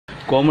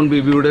Common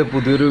ബിബിയുടെ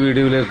പുതിയൊരു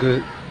വീഡിയോയിലേക്ക്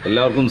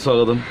എല്ലാവർക്കും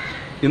സ്വാഗതം.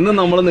 ഇന്ന്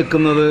നമ്മൾ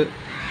നിൽക്കുന്നത്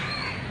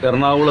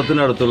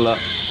എറണാകുളത്തിനടുത്തുള്ള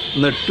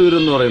നെട്ടൂർ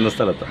എന്ന് പറയുന്ന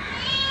സ്ഥലത്താണ്.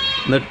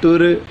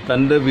 നെട്ടൂർ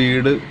തൻ്റെ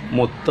വീട്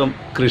മൊത്തം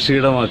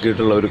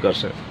കൃഷിയിടമാക്കിയിട്ടുള്ള ഒരു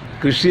കർഷകൻ.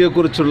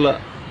 കൃഷിയെക്കുറിച്ചുള്ള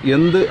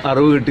എന്ത്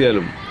അറിവ്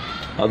കിട്ടിയാലും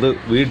അത്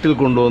വീട്ടിൽ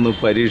കൊണ്ടുവന്ന്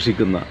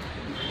പരീക്ഷിക്കുന്ന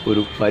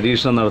ഒരു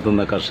പരീക്ഷണം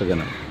നടത്തുന്ന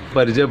കർഷകനാണ്.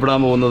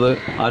 പരിചയപ്പെടാൻ പോകുന്നത്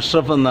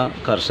അഷ്റഫ് എന്ന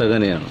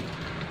കർഷകനെയാണ്.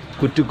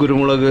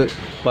 കുറ്റിക്കുരുമുളക്,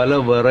 പല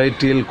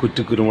വെറൈറ്റിയിൽ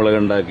കുറ്റിക്കുരുമുളക്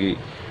ഉണ്ടാക്കി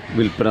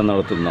വിൽപ്പന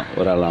നടത്തുന്ന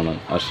ഒരാളാണ്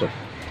അഷ്റഫ്.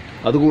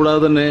 അതുകൂടാതെ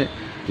തന്നെ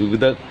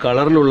വിവിധ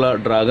കളറിലുള്ള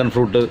ഡ്രാഗൺ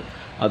ഫ്രൂട്ട്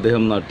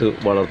അദ്ദേഹം നട്ട്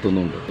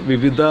വളർത്തുന്നുണ്ട്.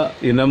 വിവിധ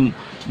ഇനം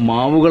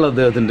മാവുകൾ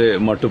അദ്ദേഹത്തിൻ്റെ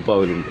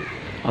മട്ടുപ്പാവിലുണ്ട്.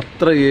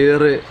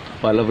 അത്രയേറെ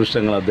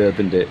ഫലവൃക്ഷങ്ങൾ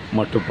അദ്ദേഹത്തിൻ്റെ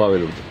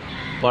മട്ടുപ്പാവിലുണ്ട്.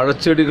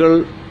 പഴച്ചെടികൾ,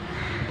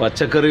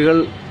 പച്ചക്കറികൾ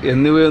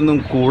എന്നിവയൊന്നും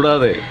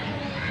കൂടാതെ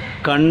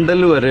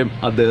കണ്ടൽ വരെ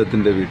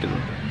അദ്ദേഹത്തിൻ്റെ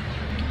വീട്ടിലുണ്ട്.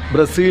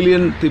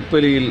 ബ്രസീലിയൻ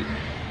തിപ്പലിയിൽ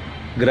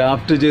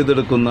ഗ്രാഫ്റ്റ്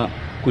ചെയ്തെടുക്കുന്ന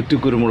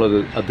കുറ്റിക്കുരുമുളക്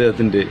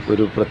അദ്ദേഹത്തിൻ്റെ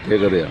ഒരു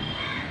പ്രത്യേകതയാണ്.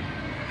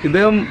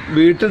 ഇദ്ദേഹം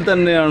വീട്ടിൽ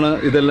തന്നെയാണ്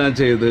ഇതെല്ലാം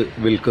ചെയ്ത്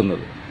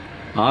വിൽക്കുന്നത്.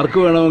 ആർക്ക്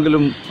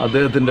വേണമെങ്കിലും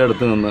അദ്ദേഹത്തിൻ്റെ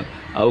അടുത്ത് നിന്ന്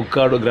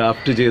അവക്കാഡോ,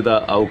 ഗ്രാഫ്റ്റ് ചെയ്ത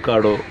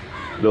അവക്കാഡോ,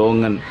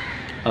 ലോങ്ങൻ,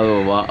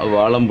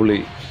 വാളംപുളി,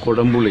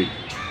 കുടംപുളി,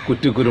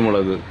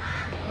 കുറ്റിക്കുരുമുളക്,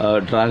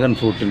 ഡ്രാഗൺ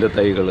ഫ്രൂട്ടിൻ്റെ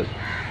തൈകൾ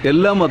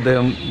എല്ലാം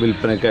അദ്ദേഹം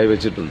വിൽപ്പനയ്ക്കായി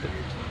വെച്ചിട്ടുണ്ട്.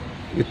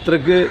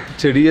 ഇത്രയ്ക്ക്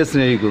ചെടിയെ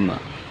സ്നേഹിക്കുന്ന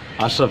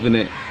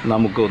അഷ്റഫിനെ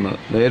നമുക്കൊന്ന്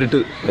നേരിട്ട്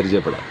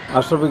പരിചയപ്പെടാം.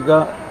 അഷ്റഫിക്ക,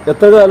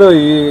 എത്ര കാലം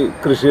ഈ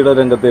കൃഷിയുടെ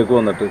രംഗത്തേക്ക്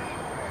വന്നിട്ട്?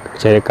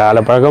 ശരി,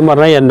 കാലപ്പഴക്കം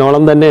പറഞ്ഞാൽ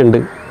എന്നോളം തന്നെ ഉണ്ട്.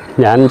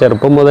 ഞാൻ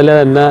ചെറുപ്പം മുതൽ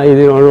തന്നെ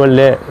ഇതിനോട്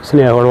വലിയ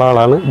സ്നേഹമുള്ള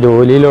ആളാണ്.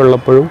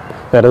 ജോലിയിലുള്ളപ്പോഴും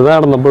വെറുതെ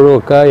നടന്നപ്പോഴും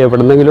ഒക്കെ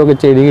എവിടെന്നെങ്കിലുമൊക്കെ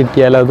ചെടി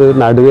കിട്ടിയാൽ അത്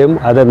നടുകയും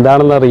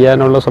അതെന്താണെന്ന്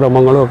അറിയാനുള്ള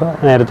ശ്രമങ്ങളും ഒക്കെ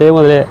നേരത്തെ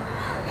മുതലേ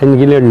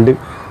എനിക്കുണ്ട്.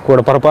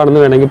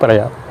 കൂടപ്പറപ്പാണെന്ന് വേണമെങ്കിൽ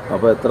പറയാം.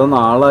 അപ്പോൾ എത്ര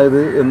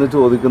നാളായത് എന്ന്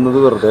ചോദിക്കുന്നത്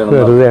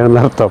വെറുതെയാണെന്ന്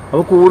അർത്ഥം.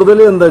 അപ്പോൾ കൂടുതൽ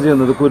എന്താ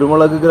ചെയ്യുന്നത്?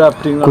 കുരുമുളക്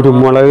ഗ്രാഫ്റ്റിംഗ്?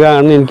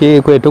 കുരുമുളകാണ് എനിക്ക്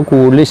ഏറ്റവും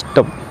കൂടുതൽ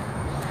ഇഷ്ടം.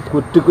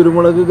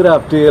 കുറ്റിക്കുരുമുളക്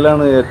ഗ്രാഫ്റ്റ്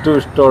ചെയ്യലാണ് ഏറ്റവും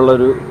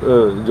ഇഷ്ടമുള്ളൊരു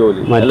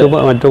ജോലി.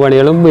 മറ്റു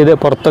പണികളും ഇത്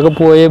പുറത്തൊക്കെ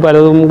പോയി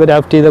പലതും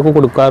ഗ്രാഫ്റ്റ് ചെയ്തൊക്കെ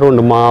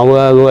കൊടുക്കാറുണ്ട്. മാവ്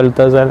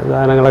അതുപോലത്തെ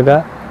സാധനങ്ങളൊക്കെ,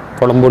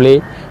 കുളംപുളി,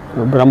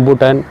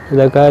 റംബൂട്ടാൻ,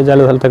 ഇതൊക്കെ ചില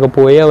സ്ഥലത്തൊക്കെ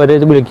പോയി അവരെ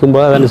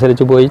വിളിക്കുമ്പോൾ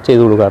അതനുസരിച്ച് പോയി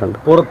ചെയ്തു കൊടുക്കാറുണ്ട്.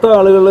 പുറത്തെ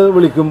ആളുകൾ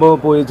വിളിക്കുമ്പോൾ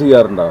പോയി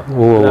ചെയ്യാറുണ്ടോ?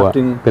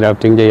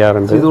 ഗ്രാഫ്റ്റിംഗ്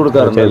ചെയ്യാറുണ്ട്, ചെയ്തു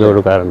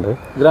കൊടുക്കാറുണ്ട്.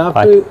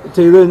 ഗ്രാഫ്റ്റ്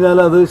ചെയ്തു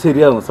കഴിഞ്ഞാൽ അത്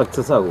ശരിയാകും,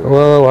 സക്സസ് ആകും?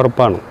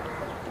 ഉറപ്പാണ്,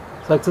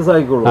 സക്സസ്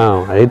ആയിക്കോളും.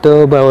 അതിട്ട്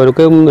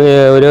അവർക്ക്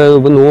ഒരു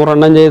 100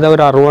 എണ്ണം ചെയ്ത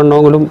ഒരു 60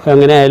 എണ്ണമെങ്കിലും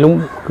എങ്ങനെ ആയാലും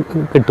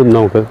കിട്ടും.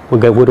 നമുക്ക്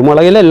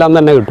കുരുമുളകിലെല്ലാം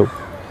തന്നെ കിട്ടും.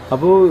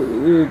 അപ്പോൾ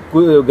ഈ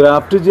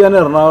ഗ്രാഫ്റ്റ് ചെയ്യാൻ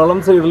എറണാകുളം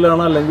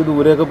സൈഡിലാണോ അല്ലെങ്കിൽ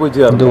ദൂരെയൊക്കെ പോയി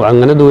ചെയ്യാറുണ്ട്?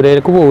 അങ്ങനെ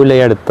ദൂരേക്ക് പോകില്ല.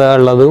 ഈ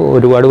അടുത്തുള്ളത്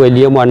ഒരുപാട്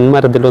വലിയ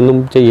മൺമരത്തിലൊന്നും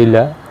ചെയ്യില്ല.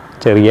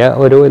 ചെറിയ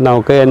ഒരു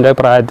നമുക്ക് എൻ്റെ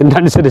പ്രായത്തിൻ്റെ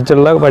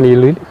അനുസരിച്ചുള്ള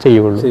പണിയിൽ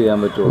ചെയ്യാൻ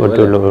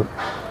പറ്റുള്ളൂ.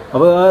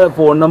 അപ്പോൾ ആ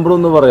ഫോൺ നമ്പർ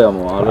ഒന്ന്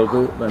പറയാമോ? ആളുകൾക്ക്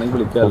വേണമെങ്കിൽ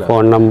വിളിക്കാം.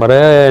 ഫോൺ നമ്പർ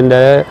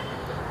എൻ്റെ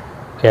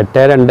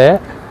 82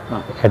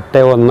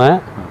 81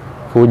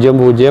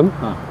 00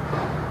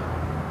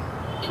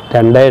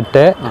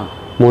 28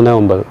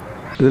 39.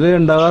 ഇതിൽ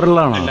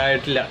ഉണ്ടാകാറുള്ളതാണോ?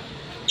 ഉണ്ടായിട്ടില്ല.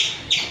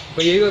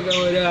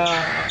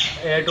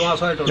 8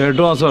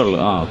 മാസമുള്ളൂ.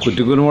 ആ,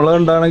 കുറ്റിക്കുരുമുളക്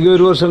ഉണ്ടാണെങ്കിൽ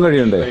 1 വർഷം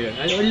കഴിയണ്ടേ?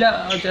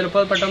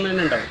 ചിലപ്പോൾ പെട്ടെന്ന്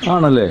തന്നെ ഉണ്ടാവും.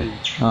 ആണല്ലേ?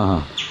 ആ,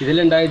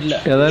 ഇതിലുണ്ടായിട്ടില്ല.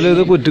 ഏതായാലും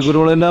ഇത്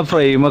കുറ്റിക്കുരുമുളകിൻ്റെ ആ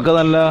ഫ്രെയിമൊക്കെ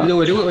നല്ല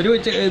ഒരു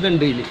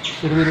ഇതുണ്ട്. ഇതിൽ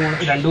ഒരു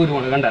കുരുമുളക്, 2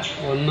 കുരുമുളക് കണ്ട.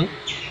 ഒന്ന്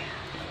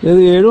ഇത്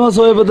 7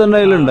 മാസമായപ്പോൾ തന്നെ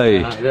അതിലുണ്ടായി.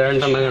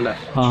 2 കണ്ട.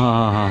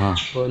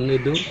 ഒന്ന്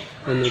ഇതും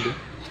ഒന്ന് ഇതും.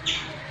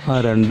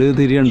 2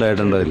 തിരി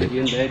ഉണ്ടായിട്ടുണ്ട് അതിൽ.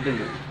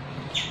 ഉണ്ടായിട്ടുണ്ട്.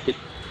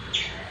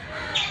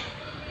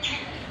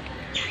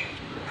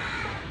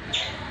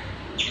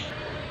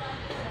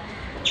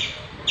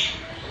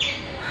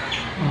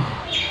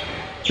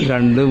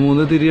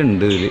 2-3 തിരി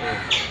ഉണ്ട് ഇതിൽ,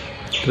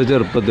 ഇത്ര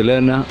ചെറുപ്പത്തിൽ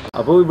തന്നെ.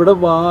 അപ്പോൾ ഇവിടെ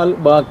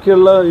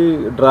ബാക്കിയുള്ള ഈ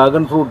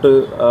ഡ്രാഗൺ ഫ്രൂട്ട്,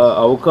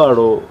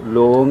 അവക്കാഡോ,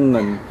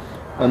 ലോങ്ങൻ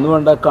എന്ന്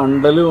വേണ്ട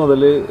കണ്ടൽ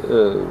മുതൽ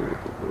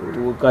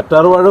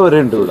കറ്റാർവാഴ വരെ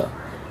ഉണ്ട് ഇവിടെ.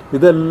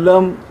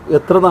 ഇതെല്ലാം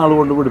എത്ര നാൾ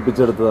കൊണ്ട്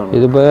പിടിപ്പിച്ചെടുത്തതാണ്?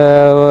 ഇതിപ്പോൾ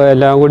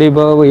എല്ലാം കൂടി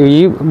ഇപ്പോൾ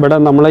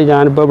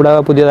ഞാനിപ്പോൾ ഇവിടെ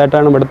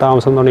പുതിയതായിട്ടാണ് ഇവിടെ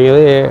താമസം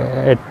തുടങ്ങിയത്.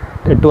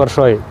 8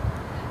 വർഷമായി.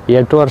 ഈ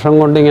 8 വർഷം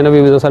കൊണ്ട് ഇങ്ങനെ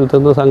വിവിധ സ്ഥലത്തു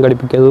നിന്ന്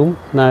സംഘടിപ്പിക്കുന്നതും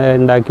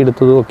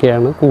ഉണ്ടാക്കിയെടുത്തതും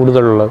ഒക്കെയാണ്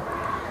കൂടുതലുള്ളത്.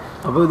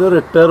 അപ്പോൾ ഇത്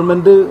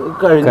റിട്ടയർമെന്റ്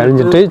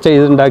കഴിഞ്ഞിട്ട്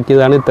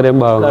ചെയ്തുണ്ടാക്കിയതാണ്. ഇത്രയും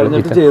ഭാഗങ്ങൾ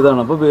ചെയ്തതാണ്.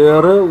 അപ്പോൾ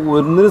വേറെ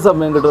ഒന്നിനും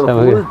സമയം കിട്ടും?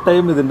 ഫുൾ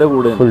ടൈം ഇതിന്റെ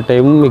കൂടെ? ഫുൾ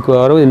ടൈം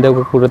മിക്കവാറും ഇതിന്റെ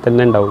കൂടെ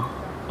തന്നെ ഉണ്ടാവും.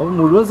 അപ്പോൾ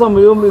മുഴുവൻ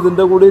സമയവും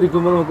ഇതിന്റെ കൂടെ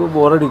ഇരിക്കുമ്പോൾ നമുക്ക്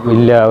ബോറടിക്കും?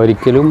 ഇല്ല,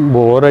 ഒരിക്കലും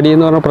ബോറടി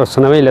എന്ന് പറഞ്ഞ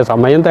പ്രശ്നമേ ഇല്ല.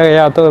 സമയം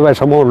തികയാത്ത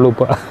വിഷമേ ഉള്ളൂ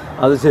ഇപ്പൊ.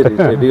 അത് ശരി,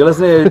 ചെടികളെ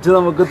സ്നേഹിച്ച്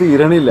നമുക്ക്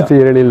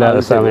തീരണില്ല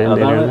സമയം.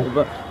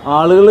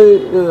 ആളുകൾ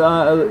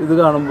ഇത്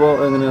കാണുമ്പോൾ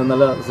എങ്ങനെയാ,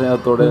 നല്ല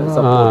സ്നേഹത്തോടെ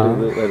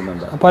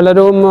വരുന്നുണ്ട്?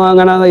 പലരും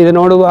അങ്ങനെ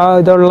ഇതിനോട്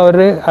ഇതുള്ളവർ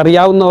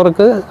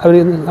അറിയാവുന്നവർക്ക് അവർ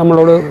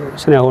നമ്മളോട്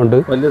സ്നേഹമുണ്ട്,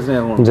 വലിയ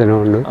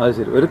സ്നേഹമുണ്ട്. അത്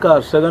ശരി. ഒരു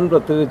കർഷകൻ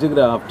പ്രത്യേകിച്ച്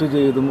ഗ്രാഫ്റ്റ്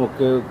ചെയ്തും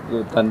ഒക്കെ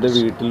തൻ്റെ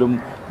വീട്ടിലും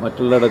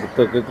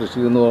മറ്റുള്ളിടത്തൊക്കെ കൃഷി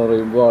എന്ന്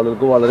പറയുമ്പോൾ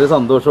ആളുകൾക്ക് വളരെ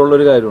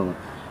സന്തോഷമുള്ളൊരു കാര്യമാണ്.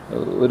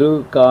 ഒരു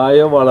കായ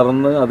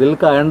വളർന്ന് അതിൽ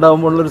കായ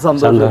ഉണ്ടാകുമ്പോഴുള്ളൊരു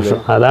സന്തോഷം,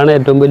 അതാണ്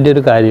ഏറ്റവും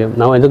വലിയൊരു കാര്യം.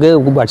 ഇതൊക്കെ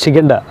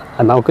ഭക്ഷിക്കണ്ട,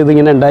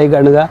 നമുക്കിതിങ്ങനെ ഉണ്ടായി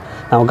കാണുക,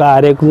 നമുക്ക്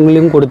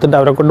ആരെങ്കിലും കൊടുത്തിട്ട്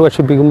അവരെ കൊണ്ട്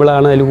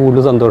ഭക്ഷിപ്പിക്കുമ്പോഴാണ് അതിൽ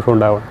കൂടുതൽ സന്തോഷം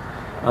ഉണ്ടാവുക.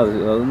 അത്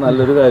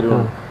നല്ലൊരു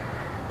കാര്യമാണ്.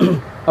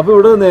 അപ്പോൾ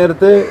ഇവിടെ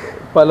നേരത്തെ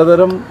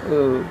പലതരം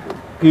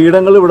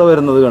കീടങ്ങൾ ഇവിടെ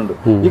വരുന്നത് കണ്ടു.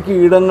 ഈ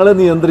കീടങ്ങളെ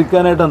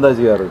നിയന്ത്രിക്കാനായിട്ട് എന്താ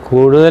ചെയ്യാറ്?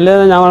 കൂടുതൽ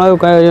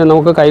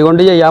നമുക്ക്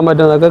കൈകൊണ്ട് ചെയ്യാൻ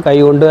പറ്റുന്നതൊക്കെ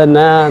കൈകൊണ്ട്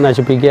തന്നെ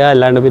നശിപ്പിക്കുക.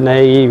 അല്ലാണ്ട് പിന്നെ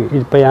ഈ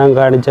ഇപ്പം ഞാൻ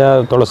കാണിച്ച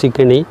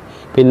തുളസിക്കണി,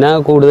 പിന്നെ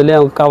കൂടുതൽ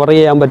കവർ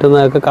ചെയ്യാൻ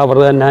പറ്റുന്നതൊക്കെ കവർ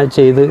തന്നെ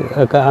ചെയ്ത്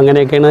ഒക്കെ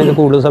അങ്ങനെയൊക്കെയാണ് അതിന്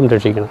കൂടുതൽ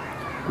സംരക്ഷിക്കണം.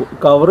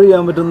 കവർ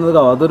ചെയ്യാൻ പറ്റുന്നത്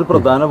അതൊരു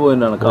പ്രധാന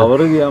പോയിന്റാണ്. കവർ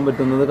ചെയ്യാൻ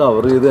പറ്റുന്നത്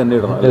കവർ ചെയ്ത് തന്നെ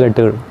ഇടണം.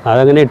 കെട്ടുകൾ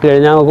അതങ്ങനെ ഇട്ട്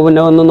കഴിഞ്ഞാൽ നമുക്ക്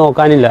പിന്നെ ഒന്നും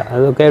നോക്കാനില്ല,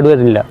 അതൊക്കെ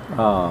വരുന്നില്ല.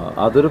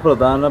 അതൊരു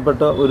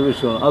പ്രധാനപ്പെട്ട ഒരു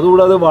വിഷയമാണ്.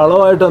 അതുകൂടാതെ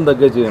വളമായിട്ട്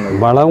എന്തൊക്കെയാണ് ചെയ്യുന്നത്?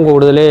 വളം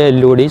കൂടുതൽ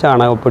എല്ലുപൊടി,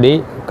 ചാണകപ്പൊടി,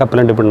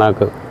 കപ്പലണ്ടി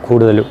പിണ്ണാക്ക്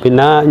കൂടുതലും.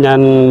 പിന്നെ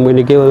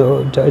എനിക്ക്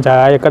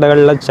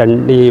ചായക്കടകളിലെ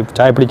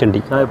ചായപ്പൊടി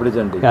ചണ്ടി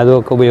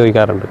അതൊക്കെ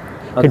ഉപയോഗിക്കാറുണ്ട്.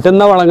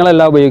 കിട്ടുന്ന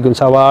വളങ്ങളെല്ലാം ഉപയോഗിക്കും.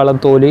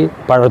 സവാളത്തോലി,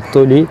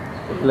 പഴത്തോലി,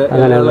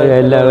 അങ്ങനെയുള്ള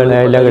ഇലകൾ,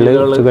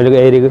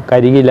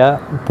 കരികില,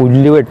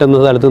 പുല്ല് വെട്ടുന്ന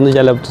സ്ഥലത്തു നിന്ന്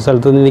ചില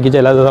സ്ഥലത്ത് നിന്ന് എനിക്ക്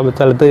ചില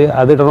സ്ഥലത്ത്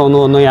അതിടണമെന്ന്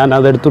തോന്നുന്നു, ഞാൻ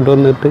അതെടുത്തിട്ട്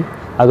വന്നിട്ട്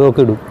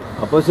അതൊക്കെ ഇടും.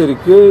 അപ്പോൾ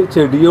ശരിക്ക്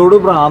ചെടിയോട്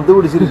ഭ്രാന്ത്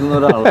പിടിച്ചിരിക്കുന്ന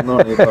ഒരാളെന്ന്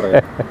വേണമെങ്കിൽ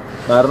പറയാം.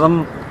 കാരണം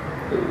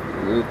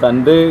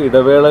തൻ്റെ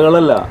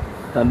ഇടവേളകളല്ല,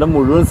 തൻ്റെ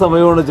മുഴുവൻ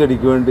സമയമാണ്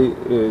ചെടിക്ക് വേണ്ടി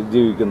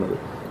ജീവിക്കുന്നത്.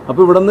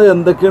 അപ്പോൾ ഇവിടെ നിന്ന്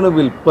എന്തൊക്കെയാണ്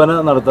വിൽപ്പന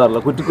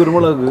നടത്താറുള്ളത്?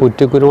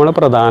 കുറ്റിക്കുരുമുളക്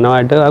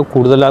പ്രധാനമായിട്ട്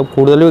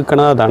കൂടുതൽ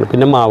വിൽക്കണത് അതാണ്.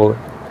 പിന്നെ മാവ്,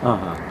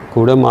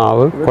 കൂടെ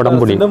മാവ്,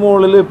 കുടംപുടി.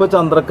 മുകളിൽ ഇപ്പൊ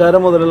ചന്ദ്രക്കാര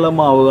മുതലുള്ള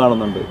മാവ്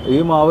കാണുന്നുണ്ട്. ഈ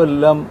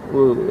മാവെല്ലാം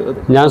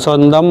ഞാൻ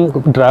സ്വന്തം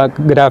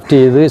ഗ്രാഫ്റ്റ്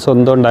ചെയ്ത്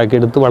സ്വന്തം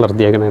ഉണ്ടാക്കിയെടുത്ത്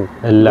വളർത്തിയേക്കണേ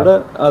എല്ലാം.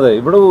 അതെ,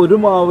 ഇവിടെ ഒരു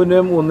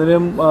മാവിനെയും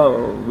ഒന്നിനെയും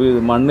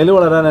മണ്ണിൽ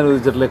വളരാൻ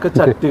അനുവദിച്ചിട്ടില്ല. ഒക്കെ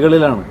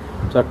ചട്ടികളിലാണ്.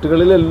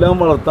 ചട്ടികളിലെല്ലാം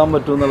വളർത്താൻ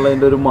പറ്റും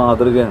എന്നുള്ളതിൻ്റെ ഒരു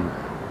മാതൃകയാണ്.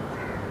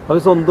 അത്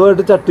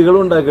സ്വന്തമായിട്ട് ചട്ടികൾ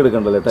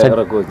ഉണ്ടാക്കിയെടുക്കണ്ടല്ലേ,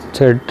 ടയറൊക്കെ വെച്ച്?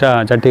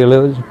 ചട്ടികൾ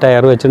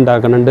ടയർ വെച്ച്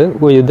ഉണ്ടാക്കുന്നുണ്ട്.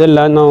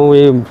 ഇതെല്ലാം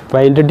ഈ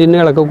പൈൻ്റ്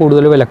ടിന്നുകളൊക്കെ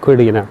കൂടുതൽ വിലക്ക്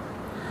മേടിക്കണം.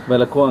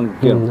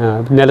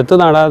 നിലത്ത്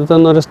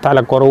നടാത്തൊരു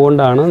സ്ഥലക്കുറവ്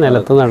കൊണ്ടാണ്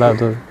നിലത്ത്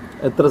നടാത്തത്.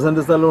 എത്ര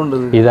സെന്റ് സ്ഥലമുണ്ട്?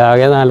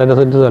 ഇതാകെ 4.5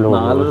 സെന്റ് സ്ഥലം.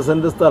 4.5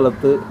 സെന്റ്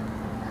സ്ഥലത്ത്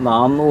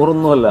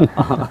 400ഒന്നുമല്ല,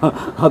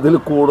 അതിൽ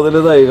കൂടുതൽ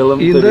തൈകളും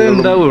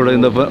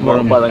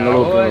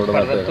പഴങ്ങളും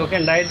ഒക്കെ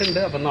ഉണ്ടായിട്ടുണ്ട്.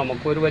 അപ്പം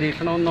നമുക്കൊരു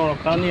പരീക്ഷണം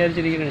നോക്കാമെന്ന്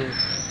വിചാരിച്ചിരിക്കുന്നത്.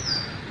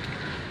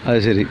 അത്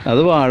ശരി.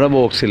 അത് വാഴ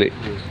ബോക്സിൽ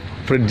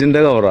ഫ്രിഡ്ജിന്റെ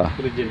കവറാ.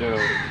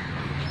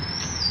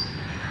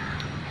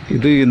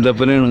 ഇത്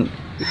ഈന്തപ്പനയാണ്.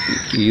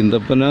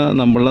 ഈന്തപ്പന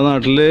നമ്മളുടെ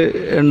നാട്ടിൽ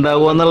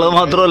ഉണ്ടാവുക എന്നുള്ളത്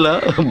മാത്രമല്ല,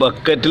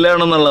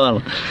 ബക്കറ്റിലാണെന്നുള്ളതാണ്.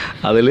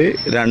 അതിൽ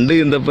 2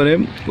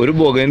 ഈന്തപ്പനയും ഒരു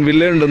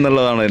ബൊഗൈൻവില്ല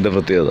ഉണ്ടെന്നുള്ളതാണ് അതിൻ്റെ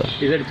പ്രത്യേകത.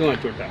 ഇതെടുത്ത്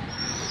മാറ്റിവിട്ടാ.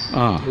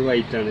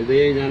 വൈറ്റാണ് ഇത്.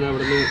 ഞാൻ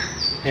അവിടുന്ന്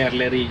ഹെയർ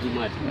ലെയർ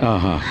മാറ്റി.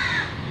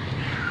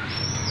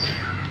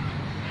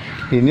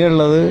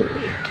 ഇനിയുള്ളത്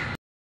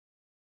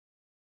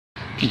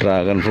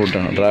ഡ്രാഗൺ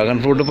ഫ്രൂട്ടാണ്. ഡ്രാഗൺ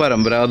ഫ്രൂട്ട്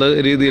പരമ്പരാഗത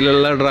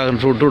രീതിയിലുള്ള ഡ്രാഗൺ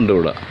ഫ്രൂട്ടും ഉണ്ട്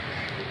ഇവിടെ.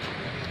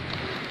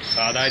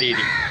 സാധാ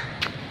രീതി.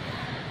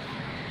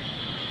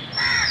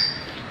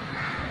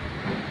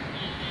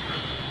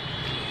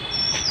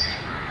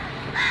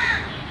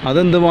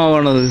 അതെന്ത്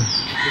മാവാണത്?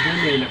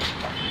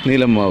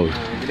 നീലം മാവ്.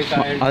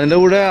 അതിൻ്റെ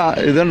കൂടെ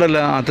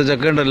ഇതുണ്ടല്ലോ,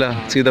 ആത്തച്ചക്ക ഉണ്ടല്ലോ,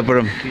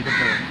 സീതപ്പഴം.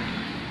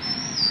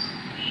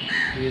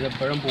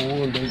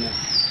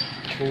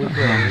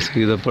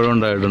 സീതപ്പഴം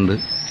ഉണ്ടായിട്ടുണ്ട്.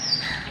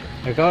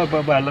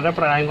 വളരെ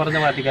പ്രായം കുറഞ്ഞ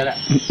മാറ്റിക്കാല.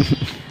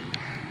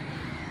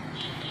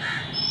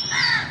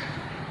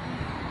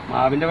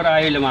 മാവിന്റെ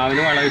പ്രായമില്ല,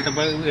 മാവിന്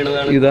വളമിട്ടപ്പോൾ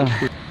വീണതാണ്. ഇതാ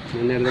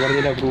നേരത്തെ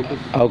പറഞ്ഞില്ല, ഫ്രൂട്ട്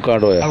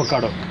അവക്കാഡോ.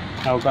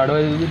 അവക്കാഡോ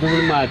ഇത്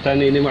മാറ്റാൻ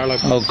ഇനി വളം.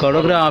 Avocado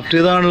graft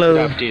ചെയ്താണല്ലോ.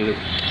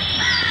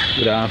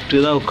 ഗ്രാഫ്റ്റ്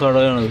ചെയ്ത അവക്കാഡോ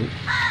ആണത്.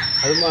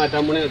 അത്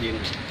മാറ്റാൻ പോണേ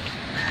മതിയാണ്.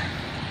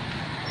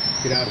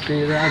 ഗ്രാഫ്റ്റ്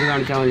ചെയ്ത് അത്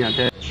കാണിച്ചാൽ മതി. ഞാൻ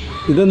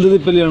ഇതെന്ത്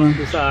തിപ്പലിയാണ്?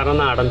 സാധാരണ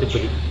നാടൻ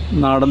തിപ്പലി.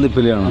 നാടൻ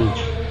തിപ്പലിയാണ്.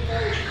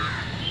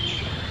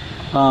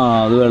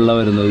 അത് വെള്ളം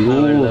വരുന്നത്.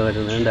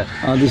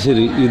 അത്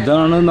ശരി.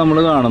 ഇതാണ് നമ്മൾ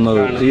കാണുന്നത്,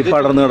 ഈ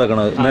പടർന്ന്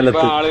കിടക്കണത്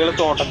നിലത്ത്. ആളുകൾ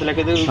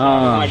തോട്ടത്തിലൊക്കെ ഇത്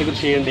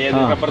കൃഷി ചെയ്യണ്ടേ,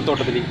 റബ്ബർ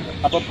തോട്ടത്തില്.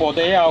 അപ്പൊ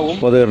പൊതയാവും,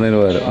 പൊതയിടുന്നതിന്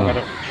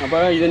പകരം. അപ്പൊ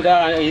ഇതിന്റെ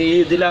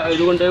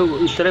ഇതുകൊണ്ട്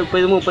ഇത്ര ഇപ്പൊ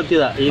ഇത്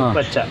 30 ഈ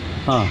പച്ച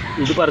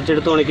ഇത്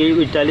പറിച്ചെടുത്ത് ഉണക്കി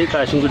വിറ്റാല്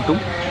കാശും കിട്ടും.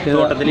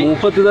 തോട്ടത്തില്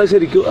 30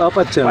 ശരിക്കും ആ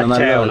പച്ചയാണ്,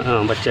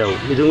 പച്ചയാവും.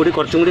 ഇതും കൂടി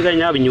കുറച്ചും കൂടി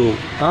കഴിഞ്ഞാൽ അവിഞ്ഞു പോകും.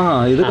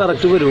 ഇത്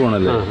കറക്റ്റ്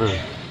വരുവാണല്ലേ.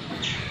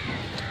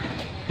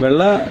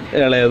 വെള്ള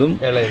ഇളയതും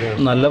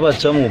നല്ല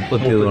പച്ച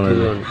 30.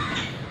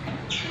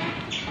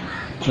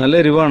 നല്ല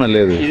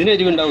എരിവാണല്ലേ ഇത്? ഇതിന്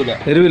എരിവുണ്ടാവില്ല.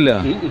 എരിവില്ല.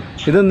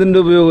 ഇതെന്തിന്റെ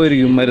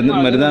ഉപയോഗമായിരിക്കും?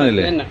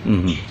 മരുന്നാണല്ലേ?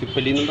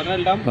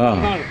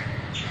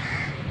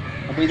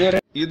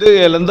 ഇത്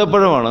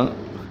എലന്തപ്പഴമാണ്.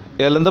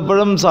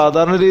 എലന്തപ്പഴം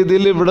സാധാരണ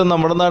രീതിയിൽ ഇവിടെ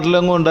നമ്മുടെ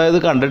നാട്ടിലങ്ങും ഉണ്ടായത്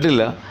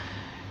കണ്ടിട്ടില്ല.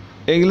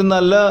 എങ്കിലും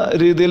നല്ല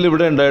രീതിയിൽ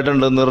ഇവിടെ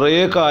ഉണ്ടായിട്ടുണ്ട്.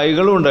 നിറയെ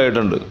കായ്കളും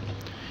ഉണ്ടായിട്ടുണ്ട്.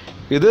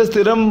 ഇത്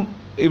സ്ഥിരം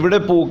ഇവിടെ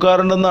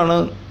പൂക്കാറുണ്ടെന്നാണ്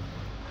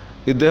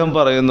ഇദ്ദേഹം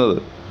പറയുന്നത്.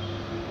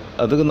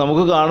 അത്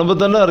നമുക്ക് കാണുമ്പോൾ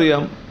തന്നെ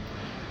അറിയാം.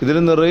 ഇതിൽ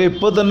നിറയെ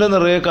ഇപ്പോൾ തന്നെ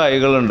നിറയെ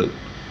കായ്കളുണ്ട്.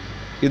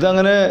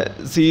 ഇതങ്ങനെ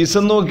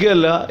സീസൺ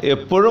നോക്കിയല്ല,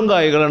 എപ്പോഴും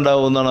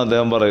കായ്കളുണ്ടാവും എന്നാണ്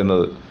അദ്ദേഹം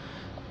പറയുന്നത്.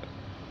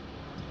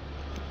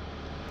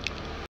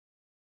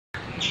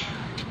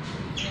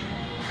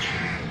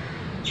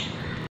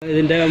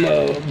 ഇതിൻ്റെ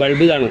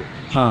ബൾബ് ഇതാണ്.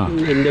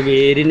 ഇതിൻ്റെ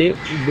വേരിന്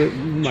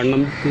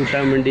വണ്ണം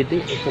കൂട്ടാൻ വേണ്ടിയിട്ട്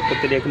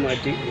പൊക്കത്തിലേക്ക്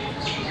മാറ്റി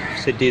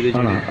സെറ്റ് ചെയ്ത്.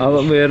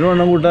 വേരിന്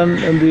വണ്ണം കൂട്ടാൻ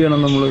എന്ത് ചെയ്യണം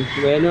നമ്മൾ?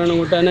 വേരിന് വണ്ണം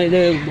കൂട്ടാൻ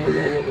ഇത്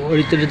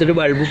ഒഴിച്ചെടുത്തിട്ട്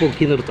ബൾബ്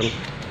പൊക്കി നിർത്തണം.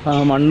 ആ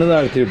മണ്ണ്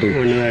താഴ്ത്തിയിട്ട്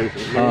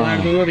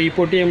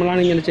റീപോർട്ട്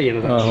ചെയ്യുമ്പോഴാണ് ഇങ്ങനെ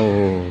ചെയ്യുന്നത്. ഓ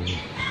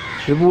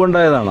ഇത്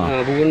പൂവുണ്ടായതാണോ?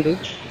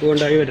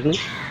 പൂവുണ്ടായി വരുന്നു.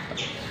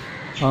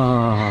 ആ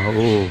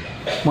ഓ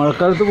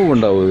മഴക്കാലത്ത്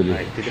പൂവുണ്ടാവും ഇതിൽ?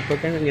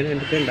 ഇതിലിപ്പൊക്കെ ഇങ്ങനെ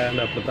എന്തൊക്കെ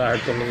ഉണ്ടാകുന്നുണ്ട്. അപ്പോൾ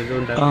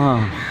താഴത്തുള്ളതിലുണ്ട്. ആ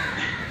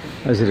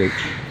അത് ശരി.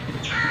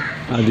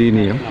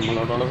 അതീനിയം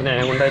നമ്മളോടുള്ള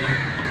സ്നേഹം കൊണ്ടായിരിക്കും.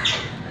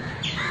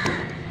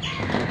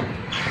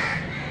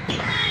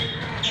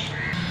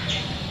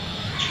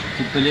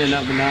 ചിപ്പലിയല്ല,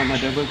 പിന്നെ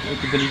മറ്റേ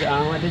ചിപ്പലി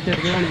മറ്റേ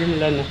ചെറുത്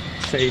കാണിക്കുന്നില്ല തന്നെ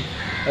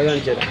അത്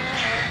കാണിച്ചു തരാം.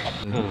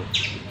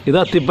 ഇത്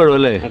അത്തിപ്പഴം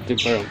അല്ലേ?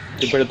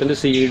 അത്തിപ്പഴത്തിൻ്റെ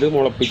സീഡ്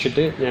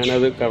മുളപ്പിച്ചിട്ട്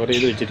ഞാനത് കവർ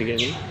ചെയ്ത്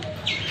വെച്ചിരിക്കുകയാണ്.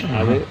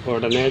 അത്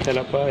ഉടനെ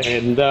ചിലപ്പോൾ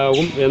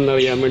എന്താവും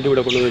എന്നറിയാൻ വേണ്ടി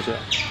ഇവിടെ കൊണ്ടുവന്ന് വെച്ചാൽ.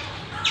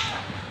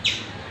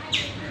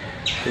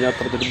 പിന്നെ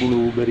അപ്പുറത്തൊരു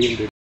ബ്ലൂബെറി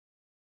ഉണ്ട്.